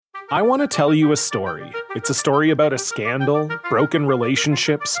I want to tell you a story. It's a story about a scandal, broken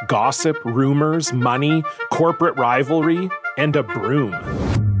relationships, gossip, rumors, money, corporate rivalry, and a broom.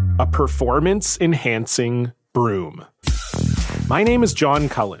 A performance-enhancing broom. My name is John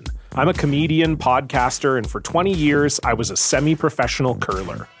Cullen. I'm a comedian, podcaster, and for 20 years, I was a semi-professional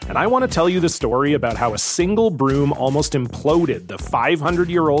curler. And I want to tell you the story about how a single broom almost imploded the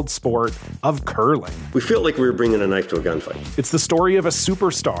 500-year-old sport of curling. We felt like we were bringing a knife to a gunfight. It's the story of a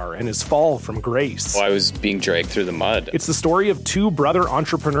superstar and his fall from grace. Well, I was being dragged through the mud. It's the story of two brother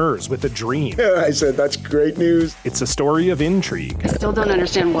entrepreneurs with a dream. I said, that's great news. It's a story of intrigue. I still don't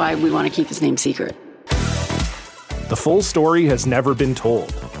understand why we want to keep his name secret. The full story has never been told,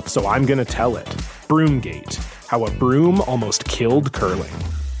 so I'm going to tell it. Broomgate, how a broom almost killed curling.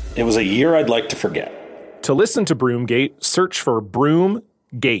 It was a year I'd like to forget. To listen to Broomgate, search for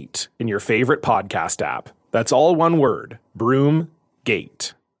Broomgate in your favorite podcast app. That's all one word,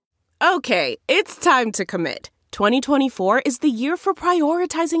 Broomgate. Okay, it's time to commit. 2024 is the year for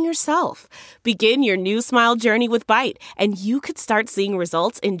prioritizing yourself. Begin your new smile journey with Byte, and you could start seeing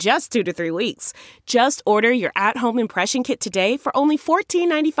results in just 2 to 3 weeks. Just order your at-home impression kit today for only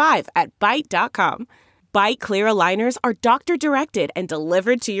 $14.95 at Byte.com. Byte Clear aligners are doctor-directed and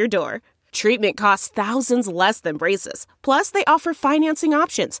delivered to your door. Treatment costs thousands less than braces. Plus, they offer financing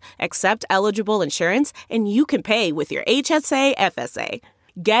options, accept eligible insurance, and you can pay with your HSA FSA.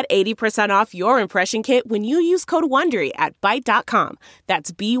 Get 80% off your impression kit when you use code WONDERY at Byte.com.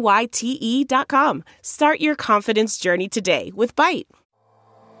 That's BYTE.com. Start your confidence journey today with Byte.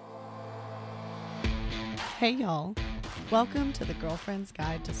 Hey, y'all. Welcome to the Girlfriend's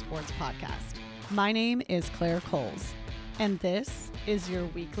Guide to Sports podcast. My name is Claire Coles, and this is your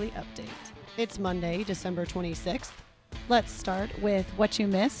weekly update. It's Monday, December 26th. Let's start with what you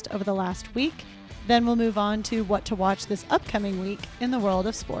missed over the last week. Then we'll move on to what to watch this upcoming week in the world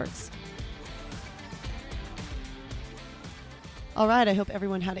of sports. All right, I hope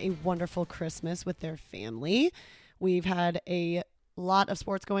everyone had a wonderful Christmas with their family. We've had a lot of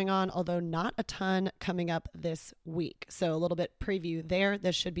sports going on, although not a ton coming up this week. So a little bit preview there.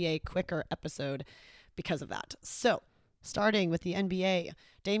 This should be a quicker episode because of that. So starting with the NBA,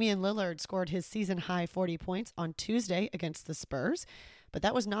 Damian Lillard scored his season-high 40 points on Tuesday against the Spurs. But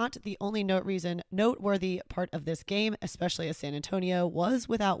that was not the only noteworthy part of this game, especially as San Antonio was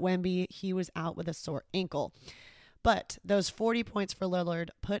without Wemby. He was out with a sore ankle. But those 40 points for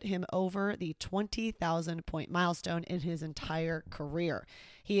Lillard put him over the 20,000 point milestone in his entire career.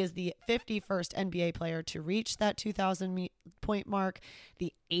 He is the 51st NBA player to reach that 2,000 point mark,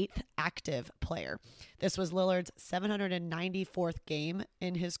 the 8th active player. This was Lillard's 794th game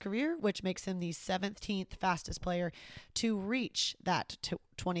in his career, which makes him the 17th fastest player to reach that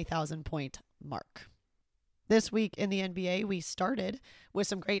 20,000 point mark. This week in the NBA, we started with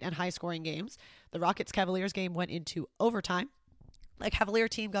some great and high-scoring games. The Rockets-Cavaliers game went into overtime. The Cavalier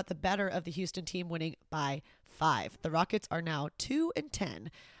team got the better of the Houston team, winning by 5. The Rockets are now 2-10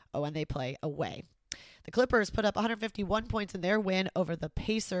 when they play away. The Clippers put up 151 points in their win over the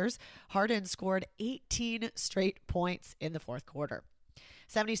Pacers. Harden scored 18 straight points in the fourth quarter.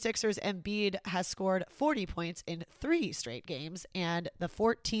 76ers Embiid has scored 40 points in 3 straight games, and the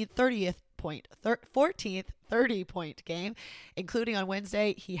 14th 30-point game, including on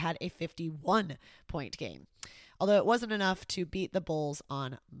Wednesday, he had a 51-point game, although it wasn't enough to beat the Bulls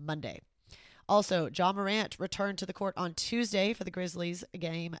on Monday. Also, Ja Morant returned to the court on Tuesday for the Grizzlies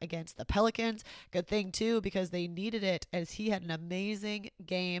game against the Pelicans. Good thing, too, because they needed it, as he had an amazing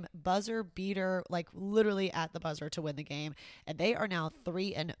game, buzzer beater, like literally at the buzzer to win the game. And they are now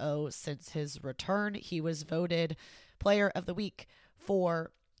 3-0 since his return. He was voted Player of the Week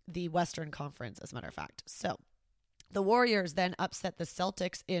for the Western Conference, as a matter of fact. So the Warriors then upset the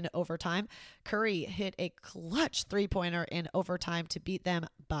Celtics in overtime. Curry hit a clutch three-pointer in overtime to beat them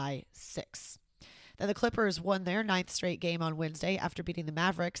by 6. Then the Clippers won their 9th straight game on Wednesday after beating the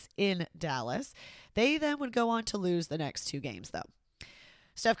Mavericks in Dallas. They then would go on to lose the next 2 games, though.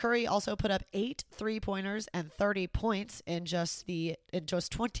 Steph Curry also put up 8 3-pointers and 30 points in just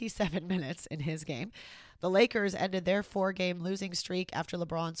 27 minutes in his game. The Lakers ended their 4-game losing streak after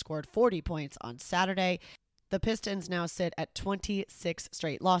LeBron scored 40 points on Saturday. The Pistons now sit at 26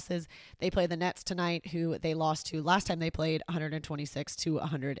 straight losses. They play the Nets tonight, who they lost to last time they played,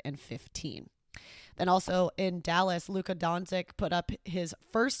 126-115. Then also in Dallas, Luka Doncic put up his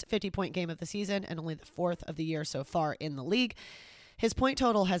first 50-point game of the season and only the 4th of the year so far in the league. His point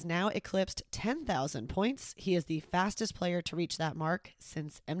total has now eclipsed 10,000 points. He is the fastest player to reach that mark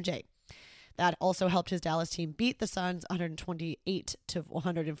since MJ. That also helped his Dallas team beat the Suns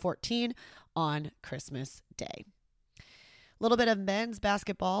 128-114 on Christmas Day. little bit of men's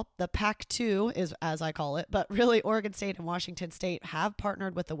basketball. The Pac-2 is, as I call it, but really Oregon State and Washington State have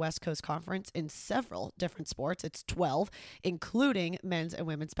partnered with the West Coast Conference in several different sports. It's 12, including men's and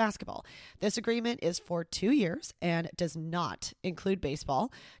women's basketball. This agreement is for 2 years and does not include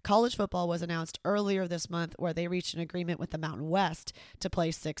baseball. College football was announced earlier this month where they reached an agreement with the Mountain West to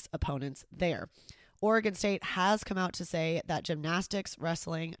play 6 opponents there. Oregon State has come out to say that gymnastics,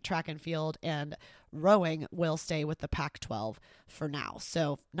 wrestling, track and field, and rowing will stay with the Pac-12 for now.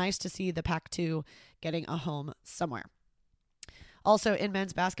 So nice to see the Pac-2 getting a home somewhere. Also in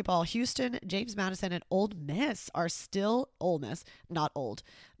men's basketball, Houston, James Madison, and Ole Miss are still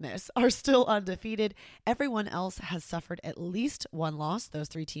undefeated. Everyone else has suffered at least one loss. Those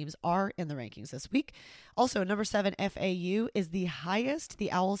 3 teams are in the rankings this week. Also, number 7, FAU is the highest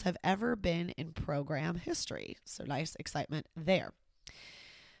the Owls have ever been in program history. So nice excitement there.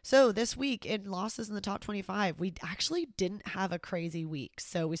 So this week in losses in the top 25, we actually didn't have a crazy week.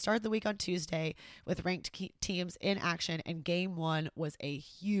 So we started the week on Tuesday with ranked teams in action, and game 1 was a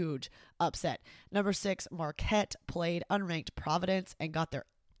huge upset. Number 6, Marquette played unranked Providence and got their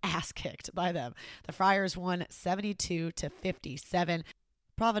ass kicked by them. The Friars won 72-57.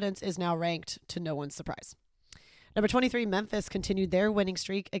 Providence is now ranked, to no one's surprise. Number 23, Memphis continued their winning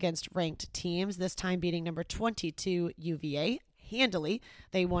streak against ranked teams, this time beating number 22, UVA. Handily,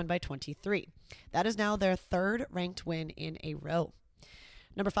 they won by 23. That is now their 3rd ranked win in a row.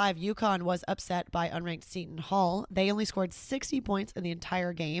 Number 5, UConn was upset by unranked Seton Hall. They only scored 60 points in the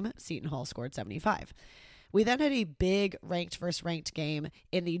entire game. Seton Hall scored 75. We then had a big ranked versus ranked game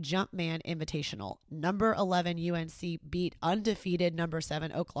in the Jumpman Invitational. Number 11 UNC beat undefeated number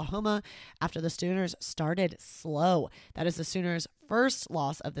 7 Oklahoma after the Sooners started slow. That is the Sooners' first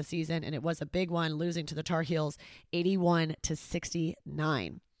loss of the season, and it was a big one, losing to the Tar Heels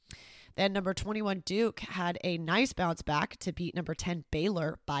 81-69. Then number 21 Duke had a nice bounce back to beat number 10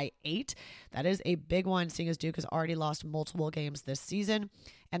 Baylor by 8. That is a big one, seeing as Duke has already lost multiple games this season,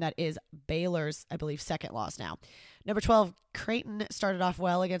 and that is Baylor's, I believe, 2nd loss now. Number 12 Creighton started off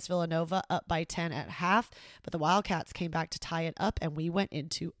well against Villanova, up by 10 at half, but the Wildcats came back to tie it up, and we went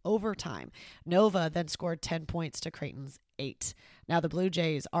into overtime. Nova then scored 10 points to Creighton's 8. Now the Blue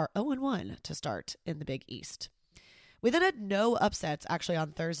Jays are 0-1 to start in the Big East. We then had no upsets actually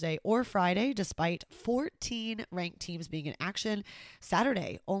on Thursday or Friday, despite 14 ranked teams being in action.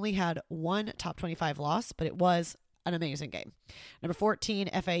 Saturday only had 1 top 25 loss, but it was an amazing game. Number 14,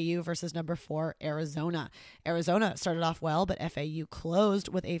 FAU versus number 4, Arizona. Arizona started off well, but FAU closed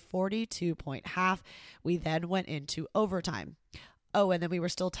with a 42-point half. We then went into overtime. Oh, and then we were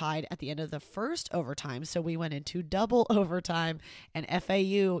still tied at the end of the first overtime, so we went into double overtime, and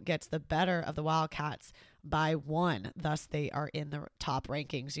FAU gets the better of the Wildcats by 1. Thus, they are in the top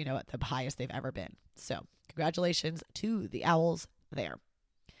rankings, at the highest they've ever been. So, congratulations to the Owls there.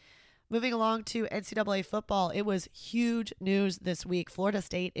 Moving along to NCAA football, it was huge news this week. Florida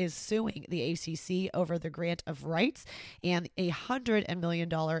State is suing the ACC over the grant of rights and a $100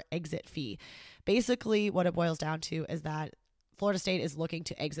 million exit fee. Basically, what it boils down to is that Florida State is looking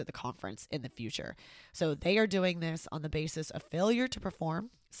to exit the conference in the future. So they are doing this on the basis of failure to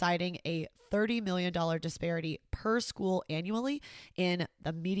perform, citing a $30 million disparity per school annually in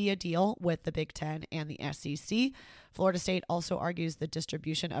the media deal with the Big Ten and the SEC. Florida State also argues the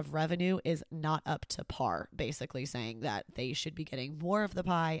distribution of revenue is not up to par, basically saying that they should be getting more of the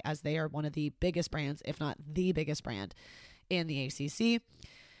pie as they are one of the biggest brands, if not the biggest brand in the ACC.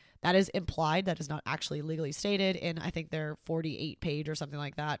 That is implied. That is not actually legally stated in, I think, their 48-page or something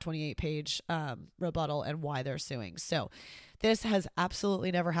like that, 28-page rebuttal and why they're suing. So this has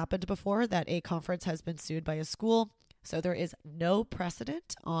absolutely never happened before, that a conference has been sued by a school. So there is no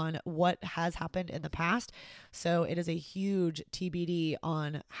precedent on what has happened in the past. So it is a huge TBD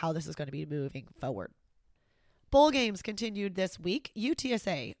on how this is going to be moving forward. Bowl games continued this week.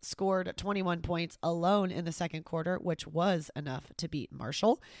 UTSA scored 21 points alone in the second quarter, which was enough to beat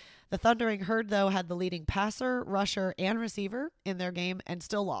Marshall. The Thundering Herd, though, had the leading passer, rusher, and receiver in their game and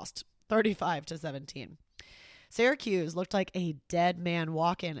still lost 35-17. Syracuse looked like a dead man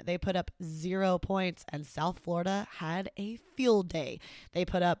walking. They put up 0 points, and South Florida had a field day. They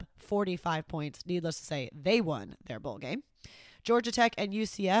put up 45 points. Needless to say, they won their bowl game. Georgia Tech and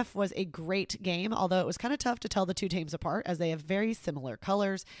UCF was a great game, although it was kind of tough to tell the two teams apart as they have very similar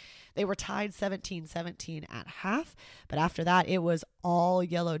colors. They were tied 17-17 at half, but after that, it was all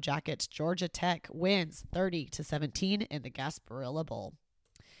Yellow Jackets. Georgia Tech wins 30-17 in the Gasparilla Bowl.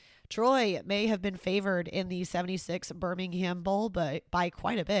 Troy may have been favored in the 76 Birmingham Bowl but by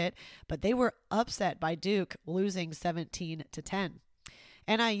quite a bit, but they were upset by Duke, losing 17-10.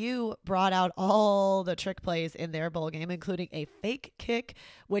 NIU brought out all the trick plays in their bowl game, including a fake kick,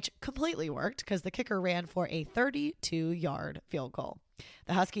 which completely worked because the kicker ran for a 32-yard field goal.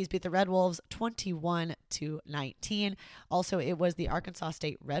 The Huskies beat the Red Wolves 21-19. Also, it was the Arkansas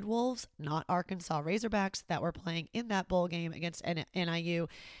State Red Wolves, not Arkansas Razorbacks, that were playing in that bowl game against NIU.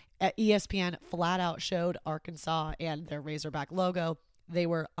 ESPN flat out showed Arkansas and their Razorback logo. They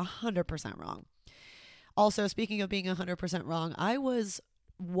were 100% wrong. Also, speaking of being 100% wrong, I was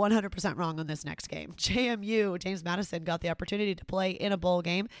 100% wrong on this next game. JMU, James Madison, got the opportunity to play in a bowl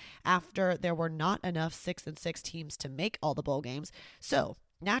game after there were not enough 6-6 teams to make all the bowl games. So,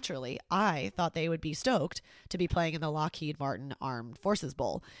 naturally, I thought they would be stoked to be playing in the Lockheed Martin Armed Forces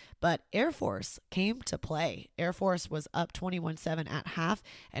Bowl. But Air Force came to play. Air Force was up 21-7 at half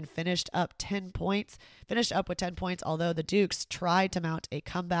and finished up with 10 points, although the Dukes tried to mount a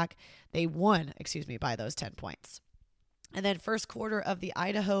comeback. They won, by those 10 points. And then first quarter of the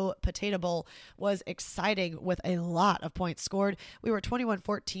Idaho Potato Bowl was exciting with a lot of points scored. We were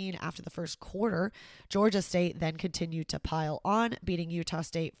 21-14 after the first quarter. Georgia State then continued to pile on, beating Utah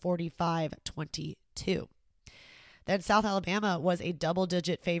State 45-22. Then South Alabama was a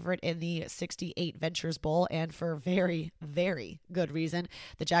double-digit favorite in the 68 Ventures Bowl, and for very, very good reason.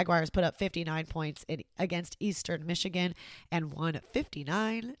 The Jaguars put up 59 points against Eastern Michigan and won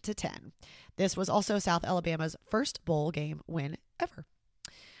 59-10. This was also South Alabama's first bowl game win ever.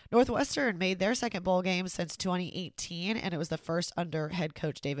 Northwestern made their second bowl game since 2018, and it was the first under head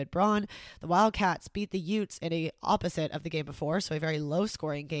coach David Braun. The Wildcats beat the Utes in a opposite of the game before, so a very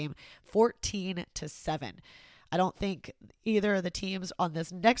low-scoring game, 14-7. I don't think either of the teams on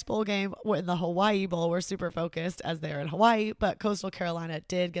this next bowl game in the Hawaii Bowl were super focused as they're in Hawaii, but Coastal Carolina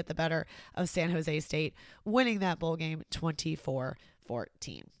did get the better of San Jose State, winning that bowl game 24-14.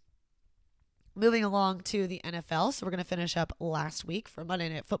 Moving along to the NFL, so we're going to finish up last week for Monday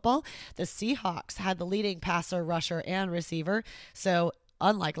Night Football. The Seahawks had the leading passer, rusher, and receiver, so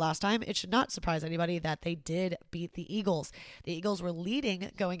unlike last time, it should not surprise anybody that they did beat the Eagles. The Eagles were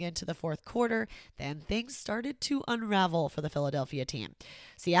leading going into the fourth quarter. Then things started to unravel for the Philadelphia team.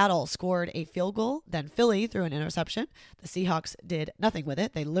 Seattle scored a field goal. Then Philly threw an interception. The Seahawks did nothing with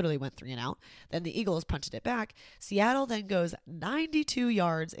it. They literally went 3 and out. Then the Eagles punted it back. Seattle then goes 92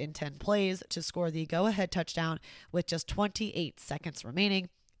 yards in 10 plays to score the go-ahead touchdown with just 28 seconds remaining.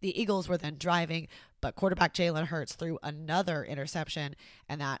 The Eagles were then driving, but quarterback Jalen Hurts threw another interception,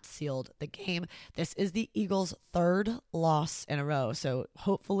 and that sealed the game. This is the Eagles' third loss in a row, so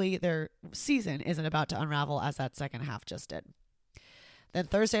hopefully their season isn't about to unravel as that second half just did. Then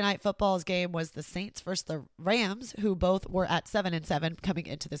Thursday Night Football's game was the Saints versus the Rams, who both were at 7-7 coming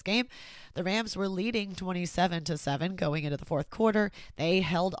into this game. The Rams were leading 27-7 going into the fourth quarter. They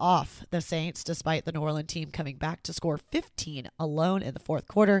held off the Saints despite the New Orleans team coming back to score 15 alone in the fourth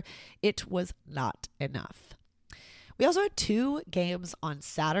quarter. It was not enough. We also had 2 games on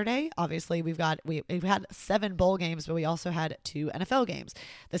Saturday. Obviously, we've had 7 bowl games, but we also had 2 NFL games.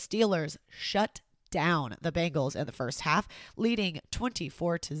 The Steelers shut down the Bengals in the first half, leading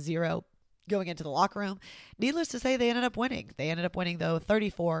 24-0 going into the locker room. Needless to say, they ended up winning. They ended up winning, though,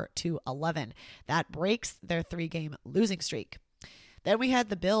 34-11. That breaks their 3-game losing streak. Then we had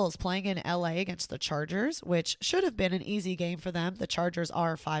the Bills playing in LA against the Chargers, which should have been an easy game for them. The Chargers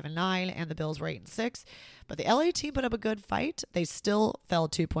are 5-9 and the Bills were 8-6. But the LA team put up a good fight. They still fell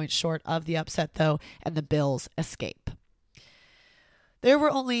 2 points short of the upset, though, and the Bills escape. There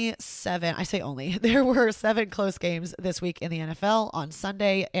were there were 7 close games this week in the NFL. On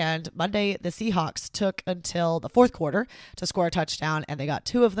Sunday and Monday, the Seahawks took until the fourth quarter to score a touchdown, and they got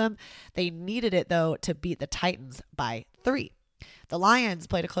 2 of them. They needed it, though, to beat the Titans by 3. The Lions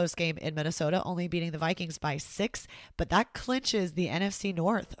played a close game in Minnesota, only beating the Vikings by 6, but that clinches the NFC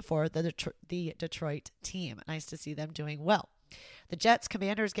North for the Detroit team. Nice to see them doing well. The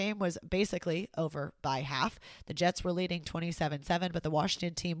Jets-Commanders game was basically over by half. The Jets were leading 27-7, but the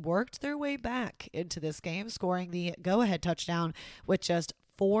Washington team worked their way back into this game, scoring the go-ahead touchdown with just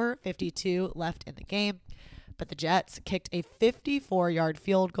 4:52 left in the game. But the Jets kicked a 54-yard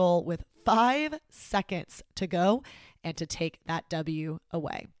field goal with 5 seconds to go and to take that W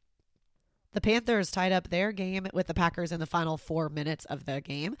away. The Panthers tied up their game with the Packers in the final 4 minutes of the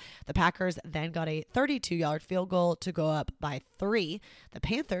game. The Packers then got a 32-yard field goal to go up by 3. The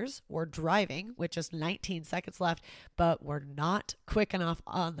Panthers were driving with just 19 seconds left, but were not quick enough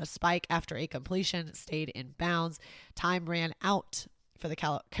on the spike after a completion stayed in bounds. Time ran out for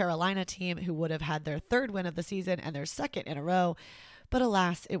the Carolina team, who would have had their 3rd win of the season and their 2nd in a row, but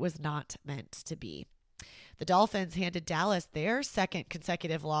alas, it was not meant to be. The Dolphins handed Dallas their second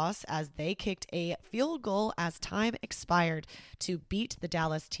consecutive loss as they kicked a field goal as time expired to beat the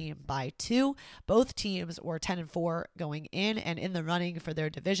Dallas team by 2. Both teams were 10-4 going in and in the running for their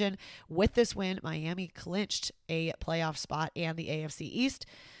division. With this win, Miami clinched a playoff spot and the AFC East.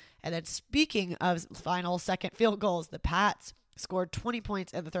 And then speaking of final second field goals, the Pats scored 20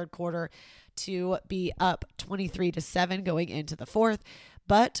 points in the third quarter to be up 23-7 going into the fourth.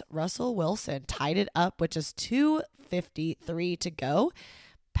 But Russell Wilson tied it up with just 2:53 to go.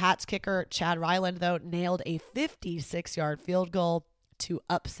 Pats kicker Chad Ryland, though, nailed a 56-yard field goal to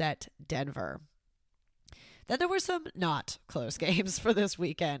upset Denver. Then there were some not close games for this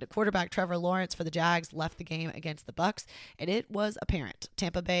weekend. Quarterback Trevor Lawrence for the Jags left the game against the Bucs, and it was apparent.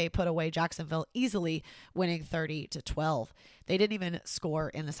 Tampa Bay put away Jacksonville easily, winning 30-12. They didn't even score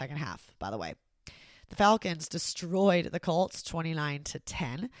in the second half, by the way. The Falcons destroyed the Colts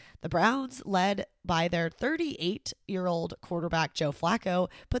 29-10. The Browns, led by their 38-year-old quarterback Joe Flacco,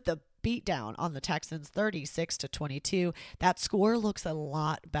 put the beat down on the Texans 36-22. That score looks a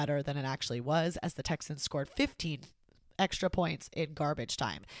lot better than it actually was, as the Texans scored 15 extra points in garbage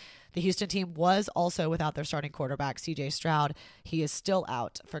time. The Houston team was also without their starting quarterback, CJ Stroud. He is still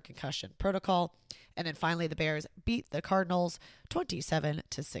out for concussion protocol. And then finally, the Bears beat the Cardinals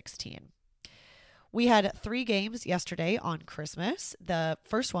 27-16. We had 3 games yesterday on Christmas. The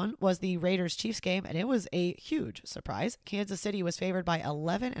first one was the Raiders-Chiefs game, and it was a huge surprise. Kansas City was favored by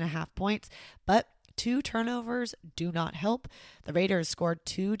 11.5 points, but 2 turnovers do not help. The Raiders scored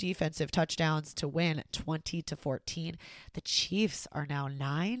 2 defensive touchdowns to win 20-14. The Chiefs are now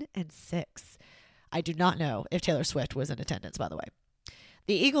 9-6. I do not know if Taylor Swift was in attendance, by the way.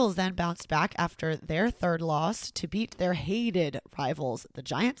 The Eagles then bounced back after their third loss to beat their hated rivals, the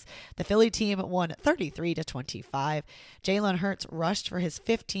Giants. The Philly team won 33-25. Jalen Hurts rushed for his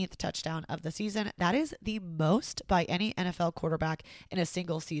 15th touchdown of the season. That is the most by any NFL quarterback in a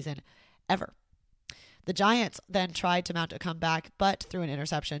single season ever. The Giants then tried to mount a comeback, but threw an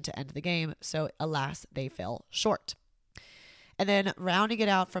interception to end the game, so alas, they fell short. And then rounding it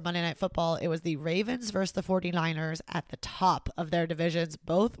out for Monday Night Football, it was the Ravens versus the 49ers at the top of their divisions.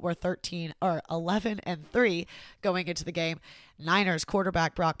 Both were 11-3 going into the game. Niners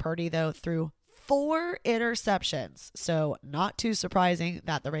quarterback Brock Purdy, though, threw 4 interceptions. So not too surprising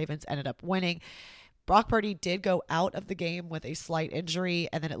that the Ravens ended up winning. Brock Purdy did go out of the game with a slight injury,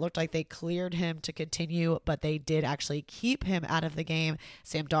 and then it looked like they cleared him to continue, but they did actually keep him out of the game.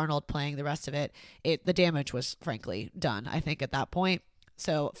 Sam Darnold playing the rest of it. The damage was frankly done, I think, at that point.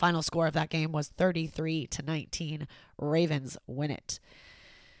 So final score of that game was 33-19. Ravens win it.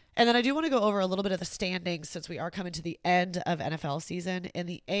 And then I do want to go over a little bit of the standings since we are coming to the end of NFL season. In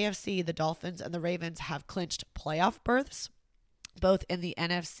the AFC, the Dolphins and the Ravens have clinched playoff berths, both in the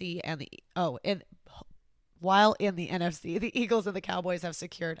NFC and while in the NFC, the Eagles and the Cowboys have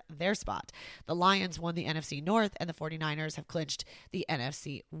secured their spot. The Lions won the NFC North, and the 49ers have clinched the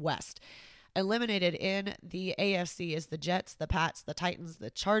NFC West. Eliminated in the AFC is the Jets, the Pats, the Titans, the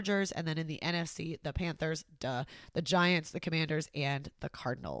Chargers, and then in the NFC, the Panthers, the Giants, the Commanders, and the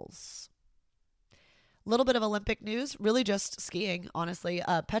Cardinals. Little bit of Olympic news, really just skiing, honestly.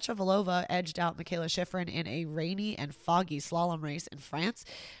 Petra Vlhova edged out Mikaela Shiffrin in a rainy and foggy slalom race in France.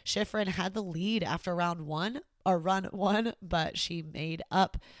 Shiffrin had the lead after run one, but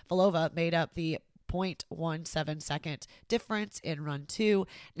Vlhova made up the 0.17 second difference in run 2.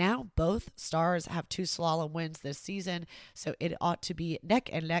 Now both stars have 2 slalom wins this season, so it ought to be neck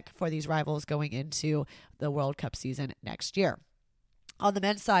and neck for these rivals going into the World Cup season next year. On the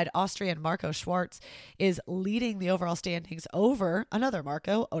men's side, Austrian Marco Schwarz is leading the overall standings over another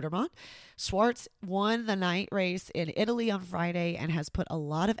Marco, Odermatt. Schwarz won the night race in Italy on Friday and has put a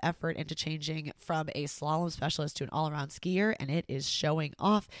lot of effort into changing from a slalom specialist to an all-around skier, and it is showing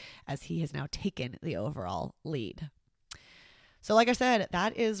off as he has now taken the overall lead. So like I said,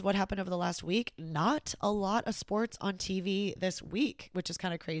 that is what happened over the last week. Not a lot of sports on TV this week, which is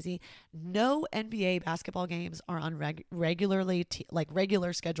kind of crazy. No NBA basketball games are on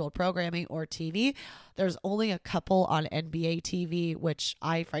regular scheduled programming or TV. There's only a couple on NBA TV, which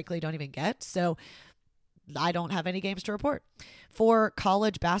I frankly don't even get. So I don't have any games to report. For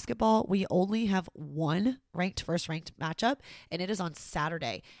college basketball, we only have one first-ranked matchup, and it is on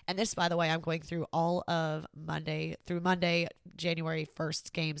Saturday. And this, by the way, I'm going through all of Monday, January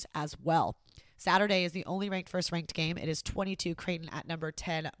 1st games as well. Saturday is the only first-ranked game. It is 22 Creighton at number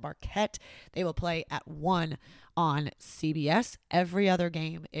 10 Marquette. They will play at 1 on CBS. Every other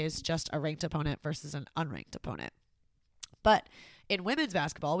game is just a ranked opponent versus an unranked opponent. But In women's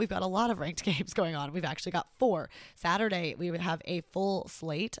basketball, we've got a lot of ranked games going on. We've actually got 4. Saturday, we would have a full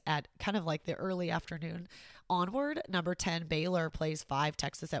slate at kind of like the early afternoon onward. Number 10, Baylor plays 5,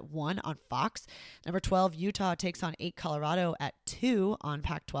 Texas at 1 on Fox. Number 12, Utah takes on 8, Colorado at 2 on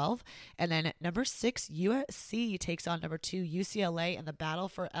Pac-12. And then at number 6, USC takes on number 2, UCLA in the battle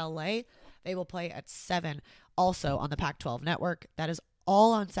for LA. They will play at 7, also on the Pac-12 network. That is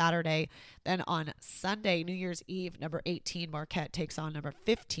all on Saturday. Then on Sunday, New Year's Eve, number 18, Marquette takes on number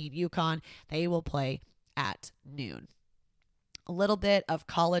 15, UConn. They will play at noon. A little bit of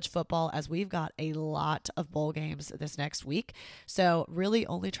college football, as we've got a lot of bowl games this next week. So really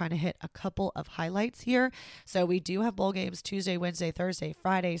only trying to hit a couple of highlights here. So we do have bowl games Tuesday, Wednesday, Thursday,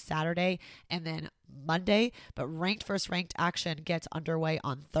 Friday, Saturday, and then Monday. But ranked versus ranked action gets underway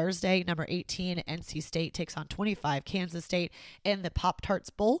on Thursday. Number 18, NC State takes on 25, Kansas State in the Pop-Tarts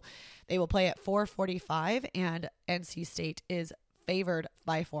Bowl. They will play at 4:45, and NC State is favored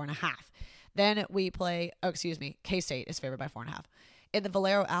by 4.5. Then we play, K-State is favored by 4.5. In the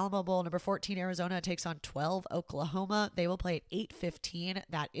Valero Alamo Bowl, number 14, Arizona takes on 12, Oklahoma. They will play at 8:15.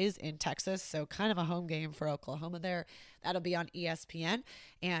 That is in Texas, so kind of a home game for Oklahoma there. That'll be on ESPN.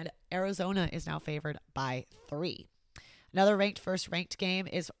 And Arizona is now favored by 3. Another ranked first ranked game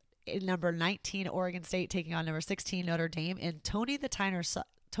is number 19, Oregon State taking on number 16, Notre Dame in Tony the Tiger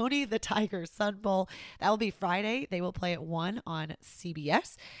Sun Bowl. That will be Friday. They will play at 1 on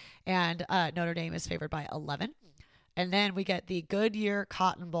CBS. And Notre Dame is favored by 11. And then we get the Goodyear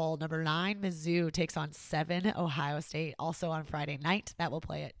Cotton Bowl. Number 9, Mizzou takes on 7, Ohio State, also on Friday night. That will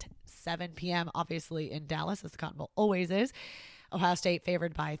play at 7 p.m., obviously in Dallas, as the Cotton Bowl always is. Ohio State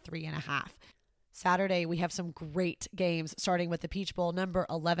favored by 3.5. Saturday, we have some great games, starting with the Peach Bowl. Number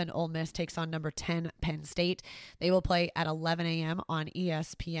 11, Ole Miss takes on number 10, Penn State. They will play at 11 a.m. on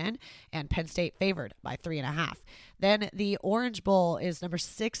ESPN, and Penn State favored by 3.5. Then the Orange Bowl is number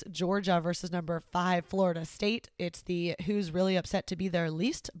 6, Georgia versus number 5, Florida State. It's the who's really upset to be their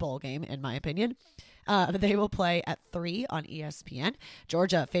least bowl game, in my opinion. They will play at 3 on ESPN.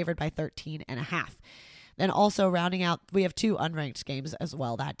 Georgia favored by 13.5. Then also rounding out, we have 2 unranked games as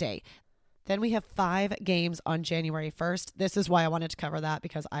well that day. Then we have 5 games on January 1st. This is why I wanted to cover that,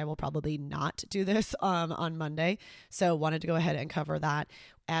 because I will probably not do this on Monday. So wanted to go ahead and cover that,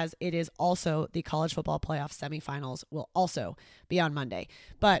 as it is also the college football playoff semifinals will also be on Monday.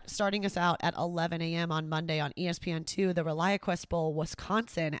 But starting us out at 11 a.m. on Monday on ESPN2, the ReliaQuest Bowl,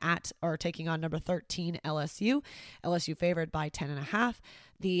 Wisconsin taking on number 13, LSU. LSU favored by 10.5.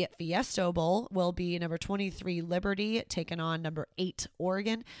 The Fiesta Bowl will be number 23, Liberty, taking on number 8,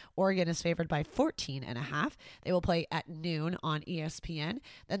 Oregon. Oregon is favored by 14.5. They will play at noon on ESPN.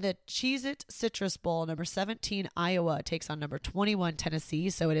 Then the Cheez-It Citrus Bowl, number 17, Iowa, takes on number 21, Tennessee.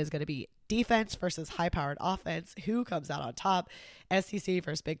 So it is going to be defense versus high-powered offense. Who comes out on top? SEC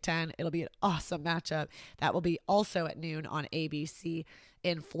versus Big Ten. It'll be an awesome matchup. That will be also at noon on ABC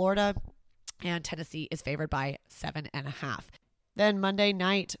in Florida. And Tennessee is favored by 7.5. Then Monday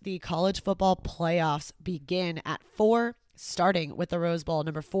night, the college football playoffs begin at 4, starting with the Rose Bowl.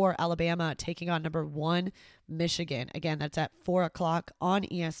 Number 4, Alabama taking on number 1, Michigan. Again, that's at 4 o'clock on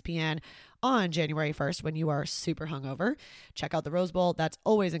ESPN on January 1st when you are super hungover. Check out the Rose Bowl. That's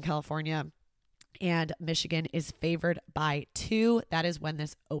always in California. And Michigan is favored by 2. That is when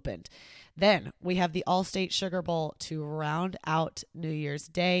this opened. Then we have the All-State Sugar Bowl to round out New Year's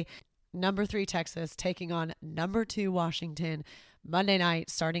Day. Number 3, Texas taking on number 2, Washington, Monday night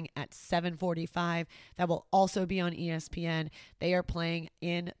starting at 7:45. That will also be on ESPN. They are playing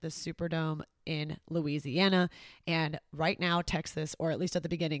in the Superdome in Louisiana. And right now, Texas, or at least at the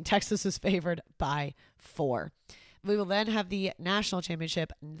beginning, Texas is favored by 4. We will then have the national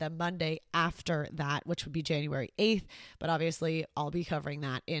championship the Monday after that, which would be January 8th. But obviously, I'll be covering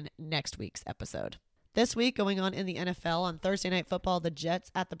that in next week's episode. This week, going on in the NFL on Thursday Night Football, the Jets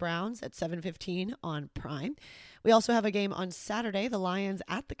at the Browns at 7:15 on Prime. We also have a game on Saturday, the Lions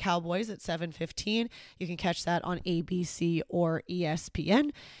at the Cowboys at 7:15. You can catch that on ABC or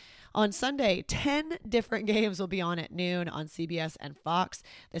ESPN. On Sunday, 10 different games will be on at noon on CBS and Fox.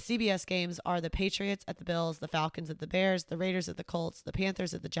 The CBS games are the Patriots at the Bills, the Falcons at the Bears, the Raiders at the Colts, the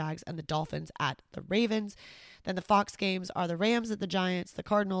Panthers at the Jags, and the Dolphins at the Ravens. Then the Fox games are the Rams at the Giants, the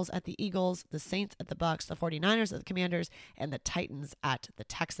Cardinals at the Eagles, the Saints at the Bucks, the 49ers at the Commanders, and the Titans at the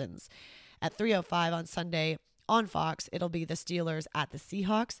Texans. At 3:05 on Sunday on Fox, it'll be the Steelers at the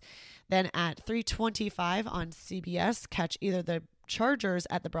Seahawks. Then at 3:25 on CBS, catch either the Chargers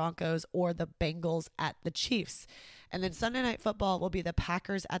at the Broncos or the Bengals at the Chiefs. And then Sunday Night Football will be the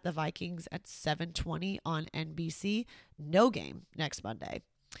Packers at the Vikings at 7:20 on NBC. No game next Monday.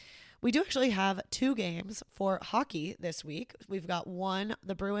 We do actually have 2 games for hockey this week. We've got one,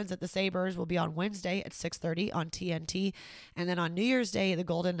 the Bruins at the Sabres will be on Wednesday at 6:30 on TNT. And then on New Year's Day, the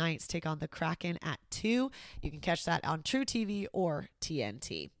Golden Knights take on the Kraken at 2. You can catch that on True TV or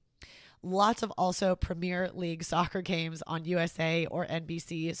TNT. Lots of also Premier League soccer games on USA or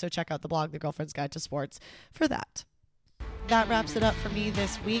NBC. So check out the blog, The Girlfriend's Guide to Sports, for that. That wraps it up for me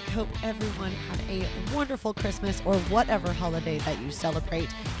this week. Hope everyone had a wonderful Christmas or whatever holiday that you celebrate,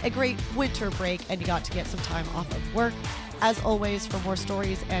 a great winter break, and you got to get some time off of work. As always, for more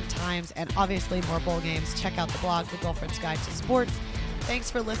stories and times and obviously more bowl games, check out the blog, The Girlfriend's Guide to Sports.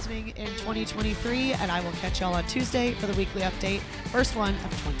 Thanks for listening in 2023, and I will catch y'all on Tuesday for the weekly update, first one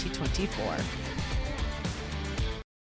of 2024.